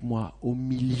avec moi au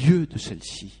milieu de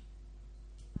celle-ci.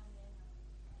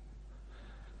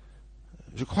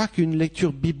 Je crois qu'une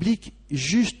lecture biblique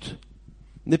juste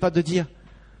n'est pas de dire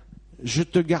 « je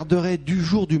te garderai du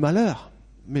jour du malheur »,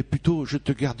 mais plutôt « je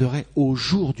te garderai au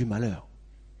jour du malheur ».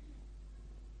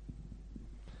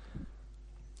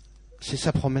 C'est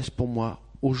sa promesse pour moi.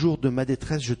 Au jour de ma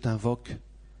détresse, je t'invoque,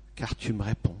 car tu me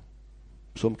réponds.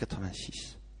 Psaume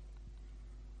 86.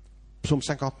 Psaume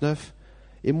 59.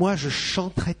 Et moi, je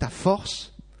chanterai ta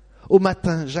force. Au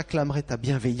matin, j'acclamerai ta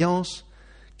bienveillance,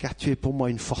 car tu es pour moi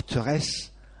une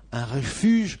forteresse, un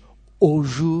refuge au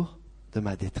jour de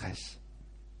ma détresse.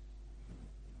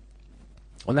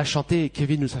 On a chanté,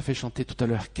 Kevin nous a fait chanter tout à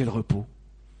l'heure, quel repos.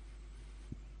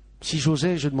 Si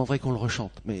j'osais, je demanderais qu'on le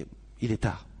rechante, mais il est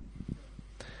tard.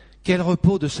 Quel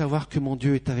repos de savoir que mon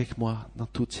Dieu est avec moi dans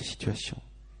toutes ces situations.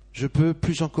 Je peux,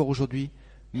 plus encore aujourd'hui,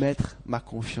 mettre ma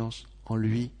confiance en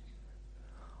lui.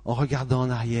 En regardant en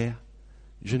arrière,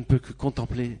 je ne peux que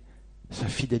contempler sa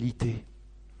fidélité.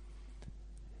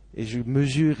 Et je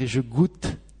mesure et je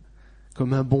goûte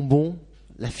comme un bonbon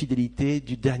la fidélité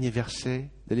du dernier verset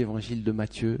de l'évangile de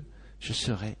Matthieu. Je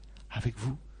serai avec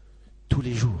vous tous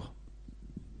les jours.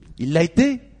 Il l'a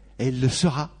été et il le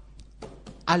sera.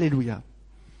 Alléluia.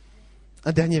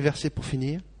 Un dernier verset pour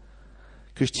finir,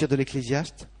 que je tire de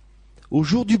l'Ecclésiaste. Au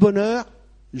jour du bonheur,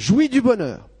 jouis du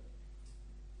bonheur.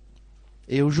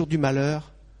 Et au jour du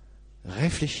malheur,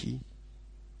 réfléchis.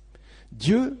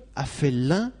 Dieu a fait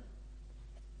l'un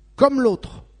comme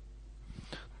l'autre,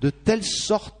 de telle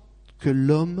sorte que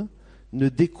l'homme ne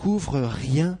découvre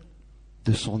rien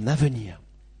de son avenir.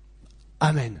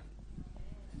 Amen.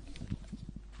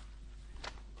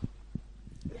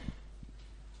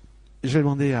 Je vais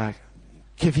demander à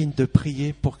Kevin de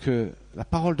prier pour que la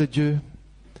parole de Dieu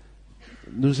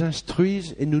nous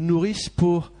instruise et nous nourrisse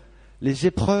pour les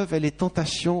épreuves et les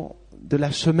tentations de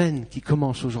la semaine qui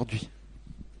commence aujourd'hui.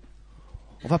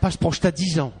 On ne va pas se projeter à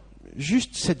 10 ans,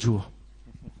 juste 7 jours.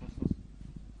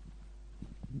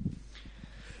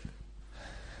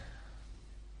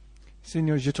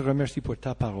 Seigneur, je te remercie pour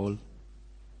ta parole.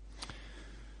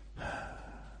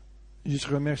 Je te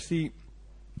remercie.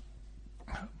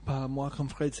 Par moi, comme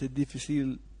Fred, c'est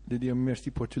difficile de dire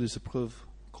merci pour toutes les épreuves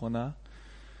qu'on a.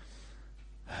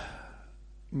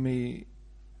 Mais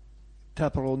ta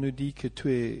parole nous dit que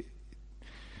tu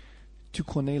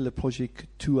connais le projet que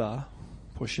tu as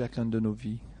pour chacun de nos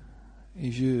vies.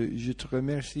 Et je te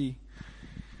remercie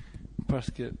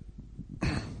parce que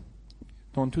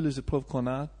dans toutes les épreuves qu'on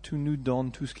a, tu nous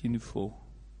donnes tout ce qu'il nous faut.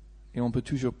 Et on peut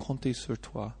toujours compter sur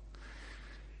toi.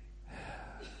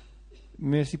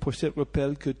 Merci pour ce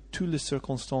rappel que toutes les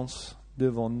circonstances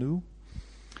devant nous,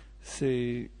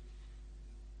 c'est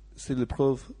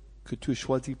l'épreuve que tu as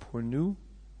choisie pour nous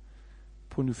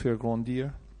faire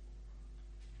grandir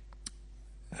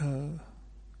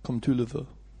comme tu le veux.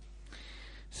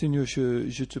 Seigneur,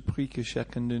 je te prie que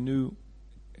chacun de nous,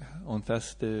 en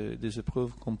face des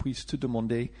épreuves, qu'on puisse te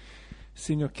demander,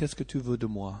 Seigneur, qu'est-ce que tu veux de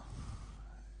moi?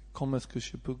 Comment est-ce que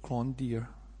je peux grandir,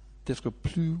 d'être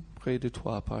plus près de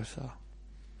toi par ça?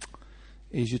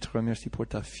 Et je te remercie pour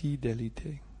ta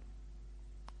fidélité.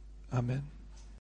 Amen.